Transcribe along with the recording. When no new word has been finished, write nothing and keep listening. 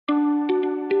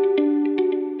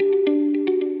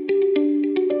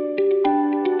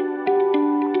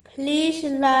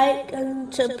like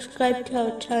and subscribe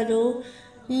to our channel.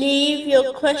 Leave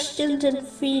your questions and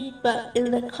feedback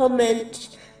in the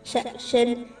comments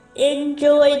section.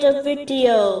 Enjoy the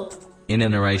video. In a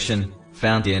narration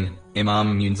found in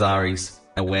Imam Munzari's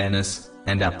Awareness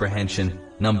and Apprehension,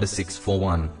 number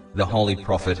 641, the Holy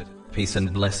Prophet, peace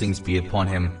and blessings be upon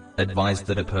him, advised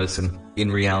that a person,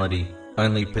 in reality,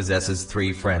 only possesses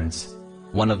 3 friends.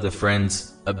 One of the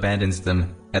friends abandons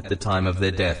them at the time of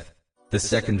their death. The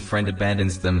second friend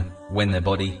abandons them when their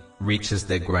body reaches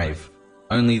their grave.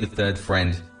 Only the third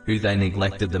friend, who they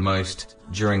neglected the most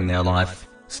during their life,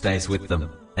 stays with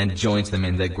them and joins them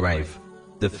in their grave.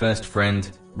 The first friend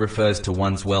refers to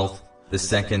one's wealth, the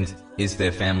second is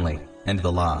their family, and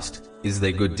the last is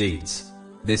their good deeds.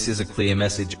 This is a clear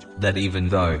message that even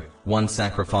though one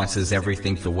sacrifices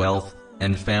everything for wealth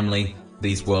and family,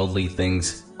 these worldly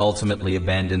things ultimately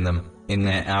abandon them in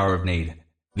their hour of need.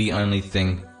 The only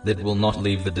thing that will not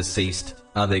leave the deceased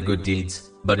are their good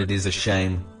deeds, but it is a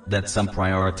shame that some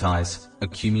prioritize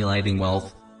accumulating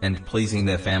wealth and pleasing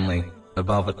their family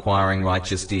above acquiring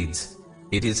righteous deeds.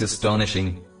 It is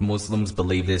astonishing Muslims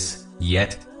believe this,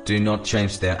 yet do not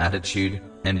change their attitude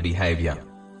and behavior.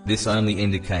 This only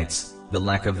indicates the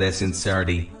lack of their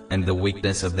sincerity and the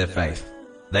weakness of their faith.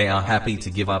 They are happy to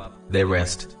give up their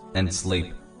rest and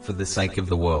sleep for the sake of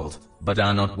the world, but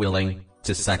are not willing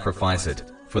to sacrifice it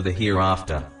for the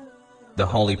hereafter. The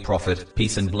Holy Prophet,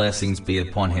 peace and blessings be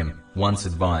upon him, once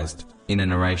advised, in a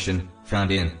narration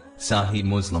found in Sahih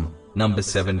Muslim, number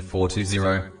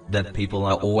 7420, that people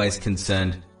are always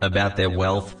concerned about their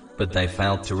wealth, but they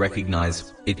fail to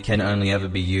recognize it can only ever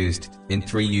be used in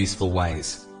 3 useful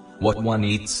ways: what one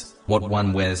eats, what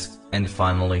one wears, and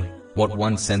finally, what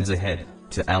one sends ahead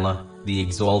to Allah, the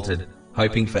Exalted,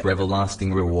 hoping for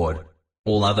everlasting reward.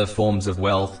 All other forms of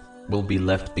wealth will be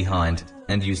left behind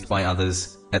and used by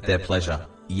others at their pleasure,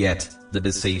 yet the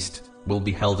deceased will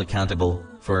be held accountable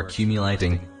for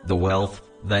accumulating the wealth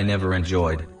they never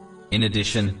enjoyed. In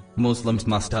addition, Muslims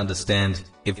must understand,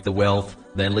 if the wealth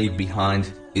they leave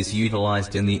behind is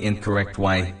utilized in the incorrect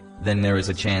way, then there is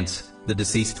a chance the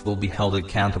deceased will be held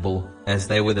accountable, as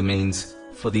they were the means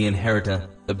for the inheritor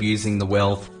abusing the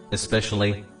wealth,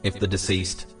 especially if the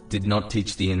deceased did not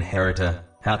teach the inheritor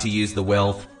how to use the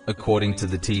wealth according to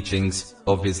the teachings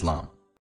of Islam.